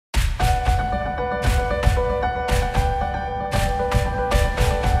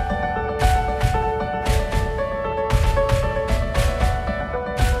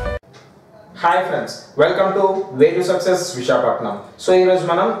Hi friends, welcome to Way to Success Vishakhapatnam. So ఈరోజు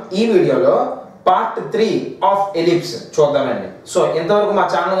మనం ఈ వీడియోలో పార్ట్ 3 ఆఫ్ ఎలిప్స్ చూద్దామండి. సో ఇంతవరకు మా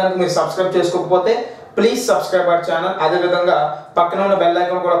ఛానల్ కనుక మీరు సబ్స్క్రైబ్ చేసుకోకపోతే ప్లీజ్ సబ్స్క్రైబ్ అవర్ ఛానల్. అదే విధంగా పక్కన ఉన్న బెల్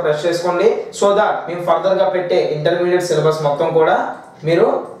ఐకాన్ కూడా ప్రెస్ చేసుకోండి సో దట్ మేము ఫర్దర్ గా పెట్టే ఇంటర్మీడియట్ సిలబస్ మొత్తం కూడా మీరు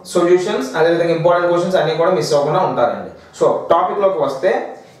సొల్యూషన్స్ అదే విధంగా ఇంపార్టెంట్ క్వశ్చన్స్ అన్ని కూడా మిస్ అవ్వకుండా ఉంటారండి. సో టాపిక్ లోకి వస్తే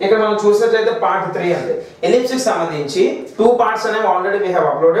ఇక్కడ మనం చూసినట్లయితే పార్ట్ 3 అంటే ఎలిప్స్ కి సంబంధించి 2 పార్ట్స్ అనేవి already we have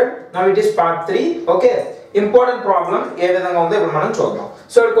uploaded. Now it is part 3. Okay, important problem ఏ విధంగా ఉందో ఇప్పుడు మనం చూద్దాం.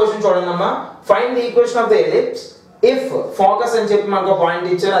 సో ఇక్కడ క్వశ్చన్ చూడండి అమ్మా. Find the equation of the ellipse if focus అని చెప్పి మనకు పాయింట్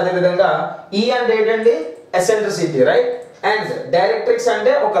ఇచ్చారు. అదే విధంగా ఈ అంటే ఏంటండి ఎసెంట్రిసిటీ, రైట్, అండ్ డైరెక్ట్రిక్స్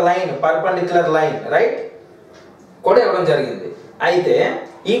అంటే ఒక లైన్, పర్పెండిక్యులర్ లైన్, రైట్, కూడా ఇవ్వడం జరిగింది. అయితే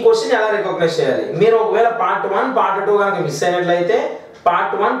ఈ క్వశ్చన్ ఎలా రికగ్నైజ్ చేయాలి? మీరు ఒకవేళ పార్ట్ 1 పార్ట్ 2 కనుక మిస్ అయినట్లయితే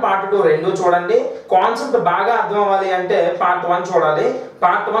పార్ట్ 1 పార్ట్ 2 రెండు చూడండి. కాన్సెప్ట్ బాగా అర్థం అవ్వాలి అంటే పార్ట్ 1 చూడాలి,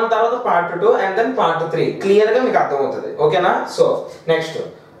 పార్ట్ 1 తర్వాత part 2 and then part 3 clear గా మీకు అర్థమవుతుంది. ఓకేనా? సో నెక్స్ట్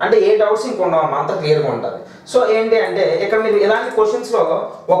అంటే ఏ డౌట్స్ ఇంకొండవమ్మా, అంత క్లియర్ గా ఉంటుంది. సో ఏంటి అంటే ఇక్కడ మీరు ఇలాంటి క్వశ్చన్స్ లో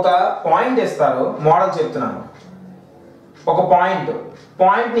ఒక పాయింట్ ఇస్తారు, మోడల్ చెప్తున్నాను. ఒక పాయింట్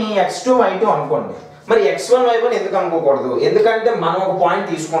ని x2 y2 అనుకోండి. మరి x1 y1 ఎందుకు అనుకోకూడదు? ఎందుకంటే మనం ఒక పాయింట్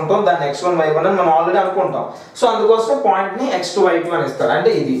తీసుకుంటాం, దాన్ని x1 y1 అని మనం ఆల్రెడీ అనుకుంటాం. సో అందుకోసం పాయింట్ ని x2 y2 అని ఇస్తారు. అంటే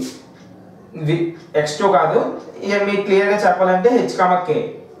ఇది x2 కాదు, ఇక మీకు క్లియర్ గా చెప్పాలంటే h,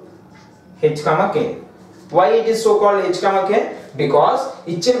 k. why it is so called h, k? Because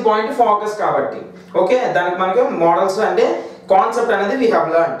ఇచ్చిన పాయింట్ ఫోకస్ కాబట్టి. ఓకే, దానికి మనకి మోడల్స్ అంటే కాన్సెప్ట్ అనేది we have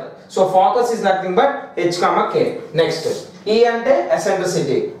learned. So focus is nothing but h, k. Next E అంటే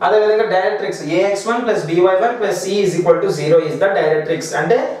ఎసెంట్రిసిటీ. అదే విధంగా directrix ax1 + by1 + c = 0 is the directrix.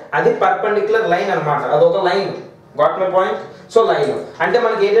 అంటే అది పర్పెండిక్యులర్ లైన్ అన్నమాట, అదొక line. Got my point? So line అంటే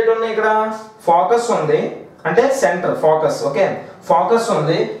మనకి ఏంటంటే ఉన్నాయి ఇక్కడ ఫోకస్ ఉంది అంటే సెంటర్ ఫోకస్. ఓకే, ఫోకస్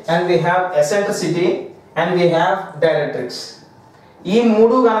ఉంది and we have eccentricity and we have directrix. ఈ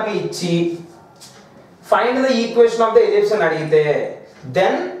మూడు గనక ఇచ్చి find the equation of the ellipse అని అడిగితే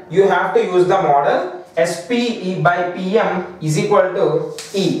then you have to use the model SP/PM is equal to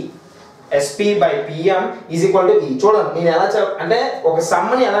E. SP/PM is equal to E. చూడండి నేను ఎలా అంటే ఒక సమ్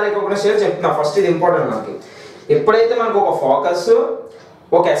ని ఎలా రికగ్నైజ్ చేయాలో చెప్తున్నా. ఫస్ట్ ఇది ఇంపార్టెంట్ మనకి. ఎప్పుడైతే మనకు ఒక ఫోకస్,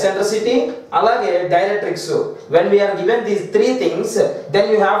 ఒక ఎసెంట్రిసిటీ అలాగే directrix, when we are given these three things then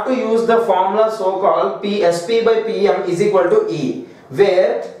you have to use the formula so called SP/PM is equal to E,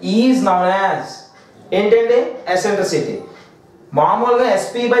 where E is known as ఏంటంటే eccentricity. మామూలుగా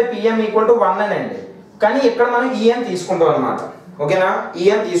SP/PM = 1 అండి, కానీ ఇక్కడ మనం E అని తీసుకుంటాం అన్నమాట. ఓకేనా? E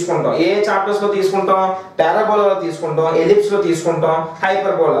అని తీసుకుంటాం. ఏ చాప్టర్స్ లో తీసుకుంటాం? పారాబోలాలో తీసుకుంటాం, ఎలిప్స్ లో తీసుకుంటాం,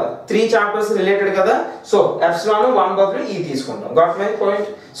 హైపర్బోలా. 3 చాప్టర్స్ రిలేటెడ్ కదా. సో ఎప్సిలాన్ 1 బదులు E తీసుకుంటాం. Got my point?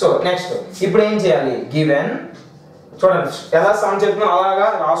 So next ఇప్పుడు ఏం చేయాలి? గివెన్ చూడండి ఎలా సమ్ చెప్తున్నా అలాగా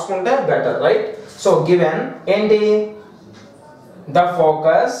రాసుకుంటే బెటర్, రైట్? సో గివెన్ ఏంటి? ద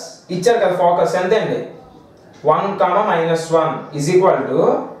ఫోకస్ ఇచ్చారు కదా, ఫోకస్ ఎంత అండి 1, -1 is equal to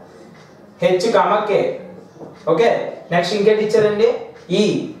h, k. Okay, next ఇంకేంటి ఇచ్చారండి? E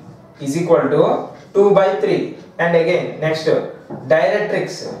is equal to 2/3 and again next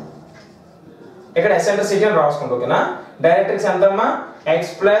directrix. ఇక్కడ ఎసెంట్రిసిటీ అని రాసుకుంటాం. ఓకేనా? డైరెక్ట్రిక్స్ ఎంతమ్మా? x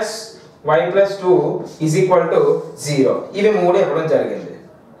 + y + 2 is equal to 0. ఇవి మూడు ఇవ్వడం జరిగింది.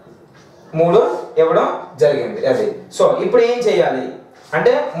 అది. సో ఇప్పుడు ఏం చేయాలి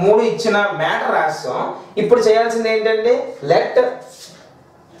అంటే మూడు ఇచ్చిన మ్యాటర్ రాస్తాం. ఇప్పుడు చేయాల్సింది ఏంటంటే let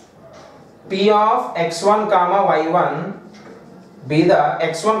P of x1, y1 be the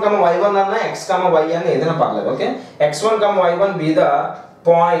x1, y1 అన్న x, y అన్న ఏదైనా పర్లేదు. Okay, x1, y1 be the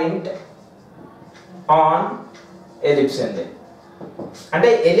point on ellipse అండి. అంటే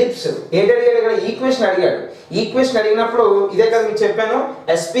ఎలిప్స్ ఏంటి అడిగాడు ఇక్కడ? ఈక్వేషన్ అడిగాడు. ఈక్వేషన్ అడిగినప్పుడు ఇదే కదా మీకు చెప్పాను,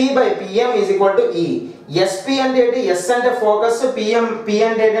 SP/PM is equal to E. SP అంటే ఏంటి? S అంటే ఫోకస్, P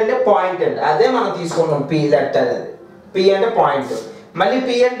అంటే ఏంటంటే పాయింట్ అండి. అదే మనం తీసుకున్నాం. P లెటర్ అది. P అంటే పాయింట్, మళ్ళీ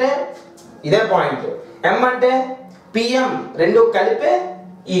P అంటే ఇదే పాయింట్, M అంటే PM, రెండు కలిపే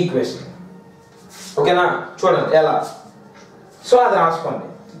ఈక్వేషన్. ఓకేనా? చూడండి ఎలా. సో అది రాసుకోండి.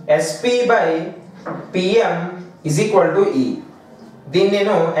 SP/PM is equal to E. దీన్ని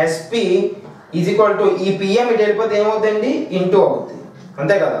నేను SP is equal to ఈ PM ఇటు వెళ్ళిపోతే ఏమవుతుందండి? ఇంటూ అవుతుంది,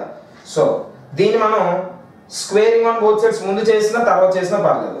 అంతే కదా. సో దీన్ని మనం స్క్వేరింగ్ ఆన్ బోత్ సైడ్స్ ముందు చేసినా తర్వాత చేసినా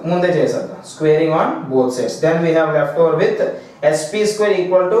పర్లేదు, ముందే చేసేద్దాం. Squaring on both sides, then we have left over with SP² =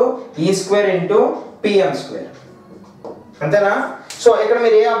 E² × PM². అంతేనా? సో ఇక్కడ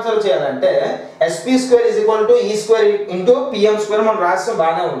మీరు ఏ అబ్జర్వ్ చేయాలంటే SP² = E² × PM² మనం రాస్తాం,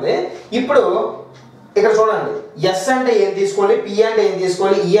 బాగానే ఉంది. ఇప్పుడు ఇక్కడ చూడండి, S అంటే ఏం తీసుకోవాలి, P అంటే ఏం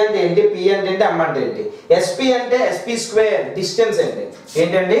తీసుకోవాలి, E అంటే ఏంటి, P అంటే ఏంటి, M అంటే ఏంటి. SP అంటే SP² డిస్టెన్స్ అండి.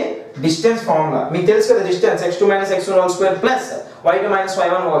 ఏంటండి? డిస్టెన్స్ ఫార్ములా మీకు తెలుసు కదా, distance x2 - x1 whole square plus y2 -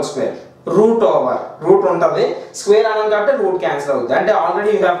 y1 whole square root over route ఉంటుంది, స్క్వేర్ అనం కాబట్టి రూట్ క్యాన్సిల్ అవుతుంది. అంటే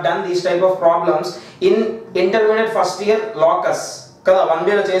already you have done these type of problems in intermediate first year locus కదా, 1B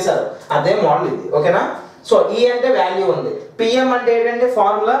లో చేశారు, అదే మోడల్ ఇది. ఓకేనా? సో ఈ అంటే వాల్యూ ఉంది, పిఎం అంటే ఏంటంటే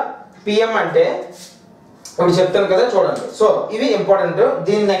ఫార్ములా, పిఎం అంటే ఇప్పుడు చెప్తాను కదా చూడండి. సో ఇవి ఇంపార్టెంట్,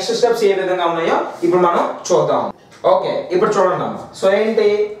 దీని నెక్స్ట్ స్టెప్స్ ఏ విధంగా ఉన్నాయో ఇప్పుడు మనం చూద్దాం. ఓకే ఇప్పుడు చూడండి అమ్మా. సో ఏంటి,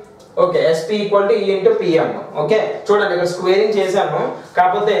 okay SP = E × PM. Okay చూడండి ఇక్కడ స్క్వేరింగ్ చేశాను,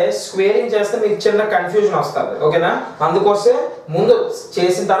 కాకపోతే స్క్వేరింగ్ చేస్తే మీకు చిన్న కన్ఫ్యూజన్ వస్తుంది. ఓకేనా? అందుకోసం ముందు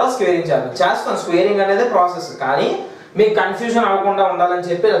చేసిన తర్వాత స్క్వేరింగ్ చేస్తాను. స్క్వేరింగ్ అనేది ప్రాసెస్, కానీ మీకు కన్ఫ్యూజన్ అవ్వకుండా ఉండాలని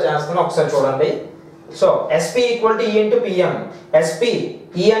చెప్పి ఇలా చేస్తాను. ఒకసారి చూడండి. So SP = E × PM. SP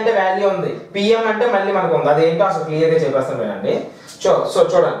E అంటే వాల్యూ ఉంది, PM అంటే మళ్ళీ మనకు ఉంది, అదేంటో అసలు క్లియర్గా చెప్పేస్తాను వినండి. సో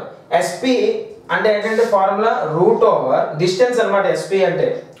చూడండి, SP అంటే ఏంటంటే ఫార్ములా రూట్ ఓవర్ డిస్టెన్స్ అన్నమాట. SP అంటే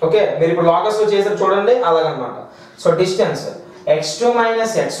ఓకే, మీరు ఇప్పుడు లాగస్ లో చేసారు చూడండి, అలాగనమాట. So distance x2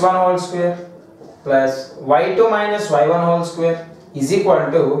 - x1 whole square plus y2 - y1 whole square is equal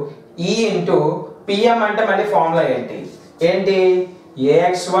to E × PM అంటే మళ్ళీ ఫార్ములా ఏంటి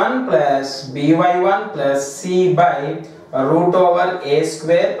ax1 + by1 + c/√a²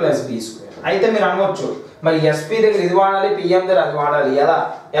 + b². అయితే మీరు అనవచ్చు మరి SP దగ్గర ఇది వాడాలి, PM దగ్గర అది వాడాలి,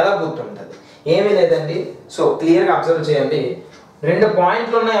 ఎలా గుర్తుంటుంది? ఏమీ లేదండి. సో క్లియర్గా అబ్జర్వ్ చేయండి, రెండు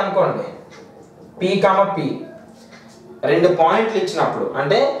పాయింట్లు ఉన్నాయి అనుకోండి, P, P. రెండు పాయింట్లు ఇచ్చినప్పుడు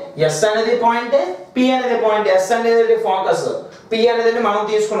అంటే S అనేది పాయింటే, P అనేది పాయింట్. S అనేది ఫోకస్, P అనేది మనం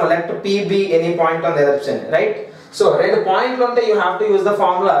తీసుకున్నాం let PB any point on the ellipse, right? So రెండు పాయింట్లు ఉంటే you have to use the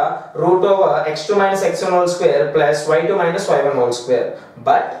formula root over x2 - x1 whole square plus y2 - y1 whole square.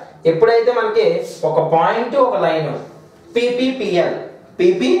 But ఎప్పుడైతే మనకి ఒక పాయింట్ ఒక లైన్ PPPL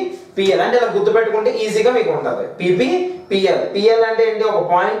అంటే ఇలా గుర్తుపెట్టుకుంటే ఈజీగా మీకు ఉంటుంది. PPPL అంటే ఏంటి, ఒక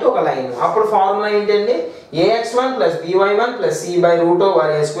పాయింట్ ఒక లైన్. అప్పుడు ఫార్ములా ఏంటండి, ax1 + by1 + c/√a²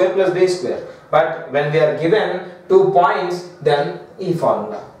 + b². But when we are given 2 points then ఈ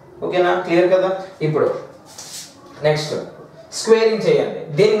ఫార్ములా. ఓకేనా? క్లియర్ కదా? ఇప్పుడు నెక్స్ట్ స్క్వేరింగ్ చేయండి.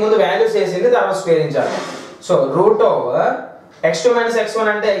 దీనికి ముందు వాల్యూస్ వేసింది, తర్వాత స్క్వేరింగ్ చేయాలి. So root over x2 - x1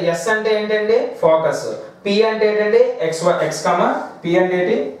 అంటే S అంటే ఏంటండి ఫోకస్, P అంటే ఏంటండి x, P అంటే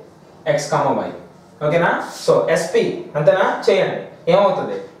ఏంటి x, y. ఓకేనా? సో SP అంతేనా? చేయండి,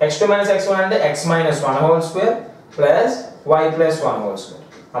 ఏమవుతుంది, x2 - x1 అంటే x - 1 whole square plus y + 1 whole square.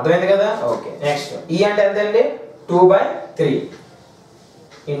 అర్థమైంది కదా? ఓకే నెక్స్ట్ E అంటే ఎంతండి 2/3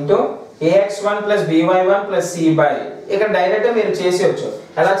 ఇంటూ ax1 + by1 + c/. ఇక్కడ డైరెక్ట్ మీరు చేసేయచ్చు.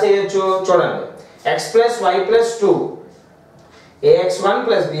 ఎలా చేయొచ్చు చూడండి, x + y + 2 ax1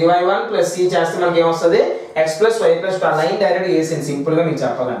 + by1 + c చేస్తే మనకి ఏమొస్తుంది, x + y + 2. ఆ లైన్ డైరెక్ట్ వేసింది సింపుల్ గా మీకు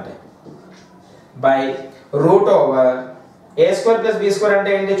చెప్పాలంటే, by root over a² + b² అంటే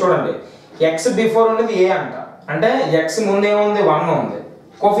ఏంటి చూడండి, x బిఫోర్ ఉన్నది a అంట, అంటే x ముందు ఏముంది 1 ఉంది,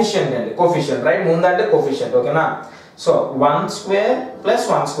 కోఫిషియంట్ అండి, కోఫిషియంట్ రైట్, ముందు అంటే కోఫిషియంట్. ఓకేనా? సో 1² +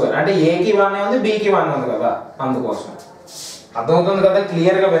 1² అంటే a కి 1 ఉంది, b కి 1 ఉంది కదా, అందుకోసం. అర్థమవుతుంది కదా?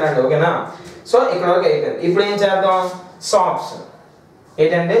 క్లియర్ గా వినండి. ఓకేనా? సో ఇక్కడ వరకు అయిపోయింది. ఇప్పుడు ఏం చేద్దాం, సాప్స్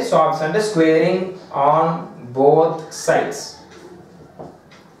ఏంటంటే, సాప్స్ అంటే squaring on both sides.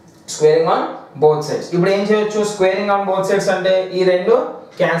 Squaring on both sides. ఇప్పుడు ఏం చేయొచ్చు, స్క్వేరింగ్ ఆన్ బోత్ సైడ్స్ అంటే ఈ రెండు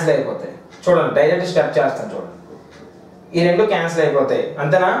క్యాన్సిల్ అయిపోతాయి. చూడండి డైరెక్ట్ స్టెప్ చేస్తాను చూడండి, ఈ రెండు క్యాన్సిల్ అయిపోతాయి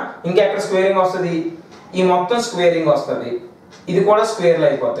అంతేనా? ఇంకెక్కడ స్క్వేరింగ్ వస్తుంది, ఈ మొత్తం స్క్వేరింగ్ వస్తుంది, ఇది కూడా స్క్వేర్లు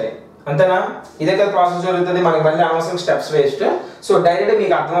అయిపోతాయి అంతేనా? ఇదే కదా ప్రాసెస్ జరుగుతుంది, మనకి మళ్ళీ అనవసరం స్టెప్స్ వేస్ట్. సో డైరెక్ట్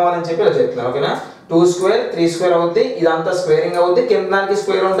మీకు అర్థం అవ్వాలని చెప్పి ఇలా చెప్తున్నాను. ఓకేనా? 2² 3² అవుద్ది, ఇదంతా స్క్వేరింగ్ అవుద్ది, కింద దానికి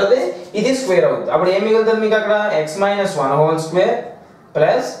స్క్వేర్ ఉంటుంది, ఇది స్క్వేర్ అవుద్ది. అప్పుడు ఏం మిగులుతుంది మీకు అక్కడ, x - 1 whole square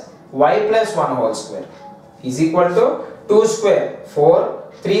plus y + 1 whole square is equal to 2² 4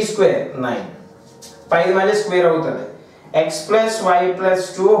 3² 9. పైది మళ్ళీ స్క్వేర్ అవుతుంది, x + y +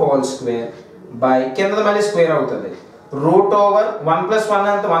 2 whole square by కింద మళ్ళీ స్క్వేర్ అవుతుంది రూట్ ఓవర్ 1 + 1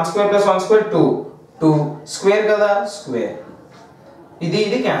 అంటే 1² + 1² 2 స్క్వేర్ కదా, స్క్వేర్.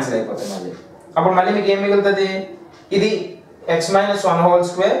 ఇది క్యాన్సిల్ అయిపోతుంది మళ్ళీ. అప్పుడు మళ్ళీ మీకు ఏం మిగులుతుంది, ఇది x - 1 హోల్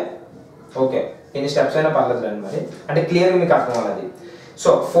స్క్వేర్. ఓకే, ఎన్ని స్టెప్స్ అయినా పర్లేదు రండి మరి, అంటే క్లియర్గా మీకు అర్థం అవ్వాలి. సో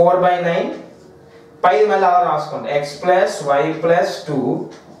 4/9 పై మళ్ళీ అలా రాసుకోండి, x + y + 2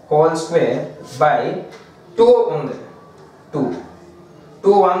 whole square by 2 ఉంది,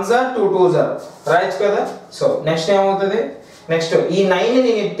 2 1s are 2 2s are రాయొచ్చు కదా. సో నెక్స్ట్ ఏమవుతుంది, నెక్స్ట్ ఈ 9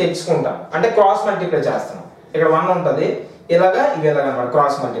 ని నేను తెచ్చుకుంటాను, అంటే క్రాస్ మల్టిప్లై చేస్తాను. ఇక్కడ 1 ఉంటుంది, ఇలాగా ఇవి ఎలాగ అనమాట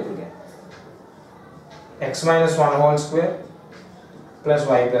cross multiply. x - 1 whole square plus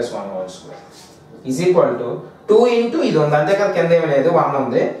y + 1 whole square is equal to 2 into ఇది ఉంది అంతే కదా, కింద ఏమి లేదు 1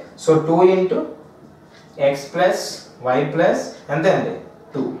 ఉంది. సో 2 ఇంటూ x + y + అంతే అండి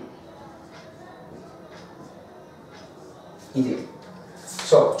 2 ఇది.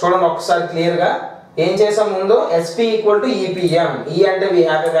 సో చూడండి ఒకసారి క్లియర్గా ఏం చేసాం ముందు SP equal to EPM. E అంటే we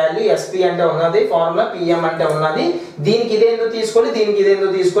have a value, SP అంటే ఉన్నది ఫార్ములా, PM అంటే ఉన్నది. దీనికి ఇది ఎందుకు తీసుకోవాలి, దీనికి ఇది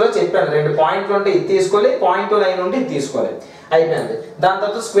ఎందుకు తీసుకోవాలి చెప్పాను. 2 పాయింట్లు ఉంటే ఇది తీసుకోవాలి, పాయింట్ లైన్ ఉంటే ఇది తీసుకోవాలి, అయిపోయింది. దాని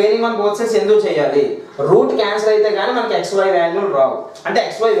తర్వాత స్క్వేరింగ్ ఆన్ బోత్ సైడ్స్ ఎందుకు చేయాలి, రూట్ క్యాన్సిల్ అయితే కానీ మనకి XY వాల్యూలు రావు. అంటే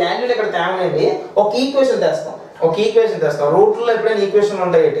XY వాల్యూలు ఇక్కడ తేమనండి, ఒక ఈక్వేషన్ తెస్తాం. రూట్లో ఎప్పుడైనా ఈక్వేషన్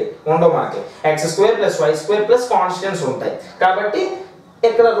ఉంటాయి, ఉండవు మనకి. x² + y² + కాన్స్టెంట్స్ ఉంటాయి. కాబట్టి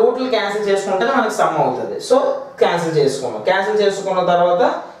ఇక్కడ రూట్లు క్యాన్సిల్ చేసుకుంటేనే మనకి సమ్ అవుతుంది. సో క్యాన్సిల్ చేసుకున్న తర్వాత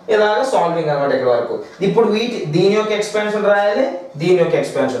ఇలాగ సాల్వింగ్ అనమాట ఇక్కడ వరకు. ఇప్పుడు దీని యొక్క ఎక్స్పాన్షన్ రాయాలి, దీని యొక్క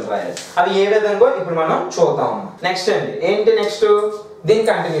ఎక్స్పాన్షన్ రాయాలి. అవి ఏ విధంగా ఇప్పుడు మనం చూద్దాం. నెక్స్ట్ ఏంటి నెక్స్ట్ దీని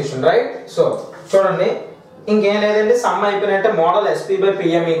కంటిన్యూషన్, రైట్? సో చూడండి ఇంకేం లేదండి, సమ్ అయిపోయినట్టే. Model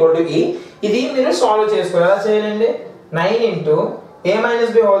SP/PM = E. ఇది మీరు సాల్వ్ చేసుకోవాలి. ఎలా చేయాలండి, 9 × a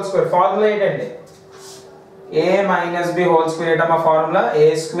 - b² ఫార్ములా ఏంటండి, a-b² ఏంటమ్మా ఫార్ములా,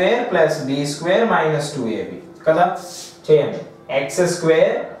 a² + b² - 2ab కదా. చేయండి x²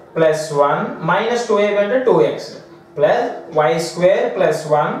 + 1 - 2ab అంటే 2x + y² +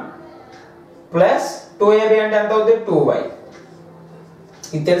 1 + 2ab అంటే ఎంత అవుతుంది, 2y.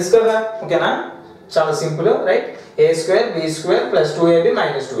 ఇది తెలుసు కదా, ఓకేనా? చాలా simple, right? a² b² + 2ab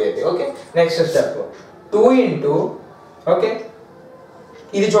 - 2ab. Okay, next step 2 okay,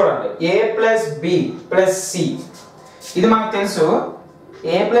 ఇది చూడండి a + b + c. ఇది మనకు తెలుసు,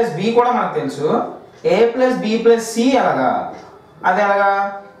 a + b కూడా మనకు తెలుసు. a + b + c ఎలాగా, అది ఎలాగా,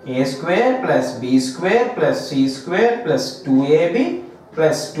 a² + b² + c² + 2ab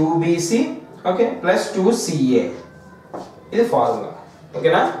 + 2bc okay + 2ca. ఇది ఫార్ములా,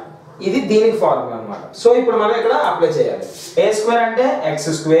 ఓకేనా? ఇది దీనికి ఫార్ములా అన్నమాట. సో ఇప్పుడు మనం ఇక్కడ అప్లై చేయాలి. a² అంటే x²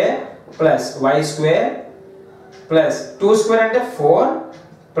 + y² + 2² అంటే 4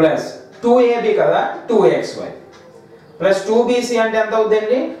 + 2ab కదా 2xy + 2bc అంటే ఎంత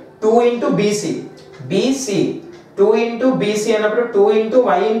అవుతుందండి, 2 × bc. 2 × bc అన్నప్పుడు 2 ×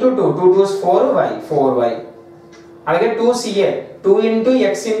 y × 2 2 2s 4y. అలాగే 2ca 2 ×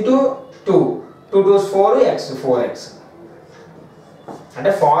 x × 2 2 2s 4x 4x.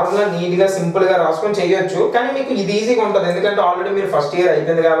 అంటే ఫార్ములా నీట్ గా సింపుల్ గా రాసుకొని చేయొచ్చు, కానీ మీకు ఇది ఈజీగా ఉంటుంది. ఎందుకంటే ఆల్రెడీ మీరు ఫస్ట్ ఇయర్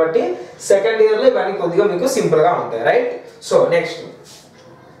అయిపోయింది కాబట్టి సెకండ్ ఇయర్ లో ఇవన్నీ కొద్దిగా మీకు సింపుల్ గా ఉంటాయి, రైట్? సో నెక్స్ట్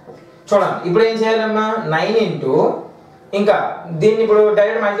చూడండి ఇప్పుడు ఏం చేయాలమ్మా, 9 ఇంకా దీన్ని ఇప్పుడు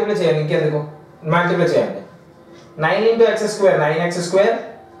డైరెక్ట్ మల్టిప్లై చేయండి, ఇంకెందుకు మల్టిప్లై చేయండి. 9 × x², 9x²,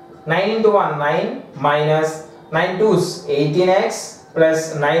 9 × 1 9 minus 9 2s 18x plus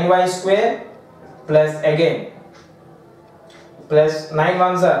 9y² plus again plus 9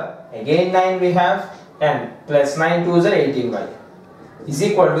 1s are again 9 we have and plus 9 2s are 18y is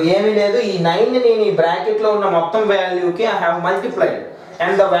equal to ఏమీ లేదు, ఈ 9 ని నేను ఈ బ్రాకెట్ లో ఉన్న మొత్తం వాల్యూ కి I have multiplied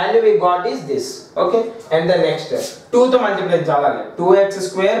and the value we got is this. Okay, and the next 2 తో మల్టిప్లై చేయాలి.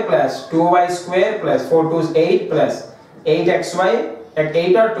 2x² plus 2y² plus 4 2s 8 plus 8xy at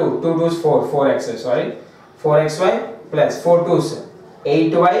 8 or 2 2 2s 4 4xy sorry 4xy plus 4 2s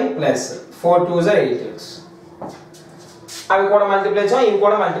 8y plus 4 2s are 8x. అవి కూడా multiply చేసాం, ఇవి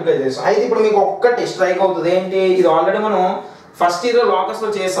కూడా multiply చేసాం. అయితే ఇప్పుడు మీకు ఒక్కటి స్ట్రైక్ అవుతుంది ఏంటి, ఇది ఆల్రెడీ మనం ఫస్ట్ ఇయర్ లోకస్ లో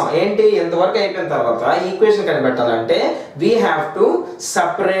చేసాం. ఏంటి, ఎంతవరకు అయిపోయిన తర్వాత equation కనిపెట్టాలంటే we have to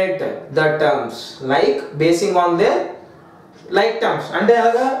separate the terms like basing on their like terms. అంటే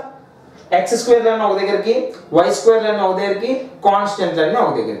అలాగా x² లైన్ ఒక దగ్గరికి, y² లైన్ ఒక దగ్గరికి, కాన్స్టెంట్ లైన్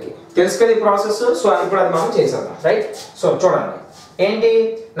ఒక దగ్గరికి. తెలుసు కదా ఈ ప్రాసెస్. సో ఇప్పుడు అది మనం చేసేద్దాం, రైట్? సో చూడండి ఏంటి,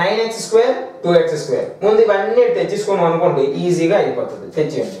 9x² 2x². ముందు ఇవన్నీ తెచ్చేసుకున్నాం అనుకోండి, ఈజీగా అయిపోతుంది.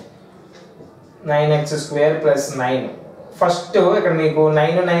 తెచ్చేయండి 9x² plus 9. ఫస్ట్ ఇక్కడ మీకు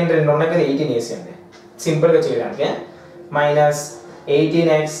 9 9 రెండు ఉన్నాయి కదా, 18 వేసేయండి సింపుల్గా చేయడానికి. Minus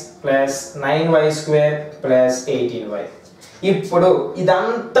 18x plus 9y² plus 18y. ఇప్పుడు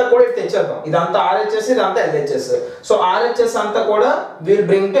ఇదంతా కూడా తెచ్చేద్దాం. ఇదంతా RHS, ఇదంతా LHS. సో RHS అంతా కూడా విల్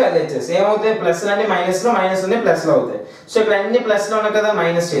బ్రింగ్ టు LHS. ఏమవుతాయి, ప్లస్ అన్ని మైనస్ లో, మైనస్ అన్ని ప్లస్ లో అవుతాయి. సో ఇక్కడ అన్ని ప్లస్ లో ఉన్నాయి కదా,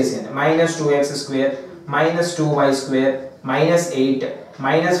 మైనస్ చేసేయండి. Minus 2x² minus 2y² minus 8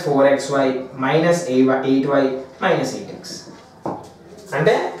 minus 4xy minus 8y minus 8x.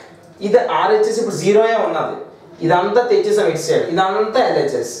 అంటే ఇది RHS ఇప్పుడు 0 ఉన్నది, ఇదంతా తెచ్చేసాం ఇటు సైడ్, ఇదంతా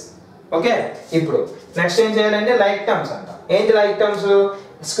LHS. ఓకే, ఇప్పుడు నెక్స్ట్ ఏం చేయాలంటే లైక్ టర్మ్స్ అంట. ఏంటి లైక్ టర్మ్స్,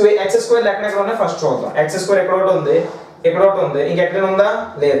 x² ఎక్కడెక్కడ ఉన్నాయి ఫస్ట్ చూద్దాం. x² ఎక్కడ ఒకటి ఉంది, ఇక్కడ ఒకటి ఉంది, ఇంకెక్కడ ఉందా,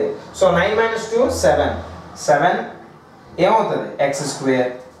 లేదు. సో 9 - 2 7 ఏమవుతుంది x².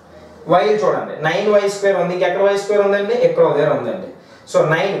 y చూడండి 9y² ఉంది, ఇంకెక్కడ y² ఉందండి, ఎక్కడ దగ్గర ఉందండి. సో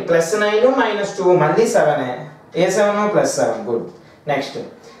 9 ప్లస్ 9 మైనస్ 2 మళ్ళీ 7 ఏ 7 ప్లస్ 7 గుడ్. నెక్స్ట్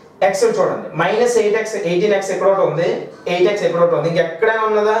x చూడండి మైనస్ 8x 18x ఎక్కడ ఒకటి ఉంది, 8x ఎక్కడ ఒకటి ఉంది, ఇంకెక్కడైనా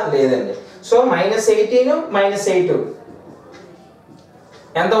ఉన్నదా, లేదండి. సో మైనస్ 18 మైనస్ 8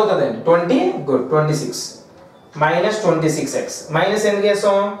 ఎంత అవుతుందండి 20 గుడ్ 26 మైనస్ 26x మైనస్ ఎందుకు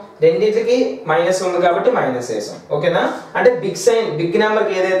వేసాం రెండింటికి మైనస్ ఉంది కాబట్టి మైనస్ వేసాం ఓకేనా అంటే బిగ్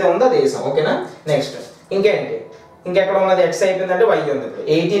నెంబర్కి ఏదైతే ఉందో అది వేసాం ఓకేనా నెక్స్ట్ ఇంకేంటి ఇంకెక్కడ ఉన్నది x అయిపోయిందంటే y ఉంది ఇప్పుడు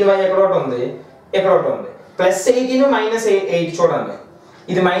 18y ఎక్కడ ఒకటి ఉంది ఇక్కడ ఒకటి ఉంది ప్లస్ 18 మైనస్ 8 చూడండి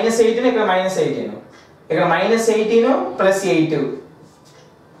ఇది మైనస్ 18 ఇక్కడ మైనస్ 18 ఇక్కడ minus 18 plus 8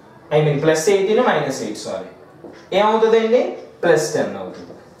 I mean plus 18 minus 8 sorry ఏమవుతుందండి ప్లస్ 10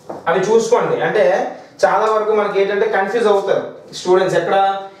 అవుతుంది అవి చూసుకోండి అంటే చాలా వరకు మనకి ఏంటంటే కన్ఫ్యూజ్ అవుతారు స్టూడెంట్స్ ఎక్కడ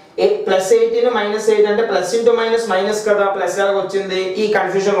ప్లస్ 18 మైనస్ 8 అంటే ప్లస్ ఇంటూ మైనస్ మైనస్ కదా ప్లస్ ఎలా వచ్చింది ఈ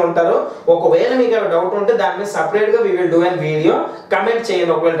కన్ఫ్యూజన్ ఉంటారు ఒకవేళ మీకు ఏమైనా డౌట్ ఉంటే దాని మీద సపరేట్ గా we will do an video comment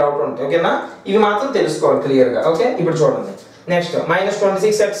చేయండి ఒకవేళ డౌట్ ఉంటే ఓకేనా ఇవి మాత్రం తెలుసుకోవాలి క్లియర్ గా ఓకే ఇప్పుడు చూడండి నెక్స్ట్ మైనస్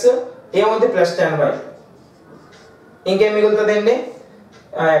 26x ఏముంది ప్లస్ 10y ఇంకేం మిగులుతుందండి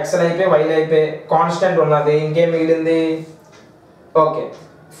x అయిపోయి y అయిపోయి కాన్స్టెంట్ ఉన్నది ఇంకేం మిగిలింది ఓకే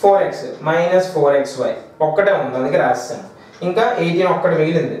 4x మైనస్ 4xy ఒక్కటే ఉంది అందుకే రాస్తాను ఇంకా 18 ఒక్కటి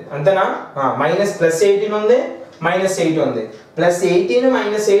మిగిలింది అంతేనా మైనస్ ప్లస్ 18 ఉంది మైనస్ 8 ఉంది ప్లస్ 18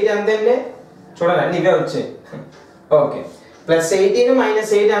 మైనస్ 8 ఎంతండి చూడండి అన్ని ఇవే వచ్చాయి ఓకే ప్లస్ 18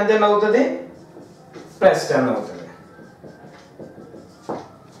 మైనస్ 8 ఎంత అవుతుంది ప్లస్ 10 అవుతుంది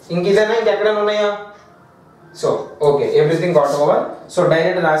ఇంక ఇదేనా ఇంకెక్కడైనా ఉన్నాయా so okay everything got over so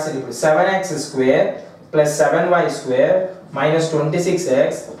direct రాసేది ఇప్పుడు 7x square plus 7y square minus 26x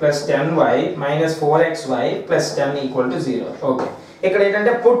plus 10y minus 4xy plus 10 equal to 0 okay ఇక్కడ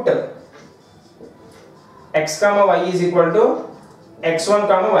ఏంటంటే put x y is equal to x1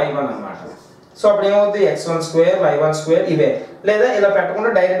 y1 అన్నమాట సో అప్పుడు ఏమవుతుంది x1 square y1 square ఇవే లేదా ఇలా పెట్టకుండా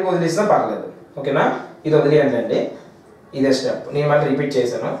డైరెక్ట్ గా వదిలేసినా పర్లేదు ఓకేనా ఇది వదిలేయండి ఇదే స్టెప్ నేను మళ్ళీ రిపీట్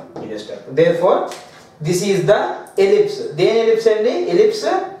చేశాను ఇదే step therefore this is the ellipse దేని ellipse అండి ellipse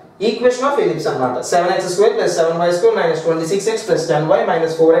equation of ellipse అన్నమాట 7x square plus 7y square minus 26x plus 10y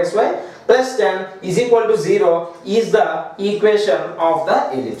minus 4xy plus 10 is equal to 0 is the equation of the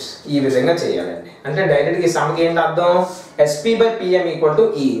ellipse ఈ విధంగా చేయాలండి అంటే direct గా ఈ some కి ఏంటి అర్థం SP/PM equal to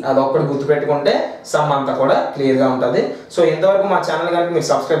E అది ఒక్కటి గుర్తుపెట్టుకుంటే సమ్ అంతా కూడా క్లియర్ గా ఉంటది సో ఇంతవరకు మా ఛానల్ గారికి మీరు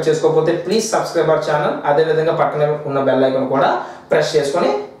సబ్స్క్రైబ్ చేసుకోకపోతే ప్లీజ్ సబ్స్క్రైబ్ అవర్ ఛానల్ అదే విధంగా పక్కనే ఉన్న బెల్ ఐకాన్ కూడా ప్రెస్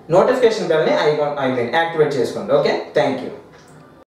చేసుకొని నోటిఫికేషన్ బెల్ ని ఐకాన్ యాక్టివేట్ చేసుకోండి ఓకే థాంక్యూ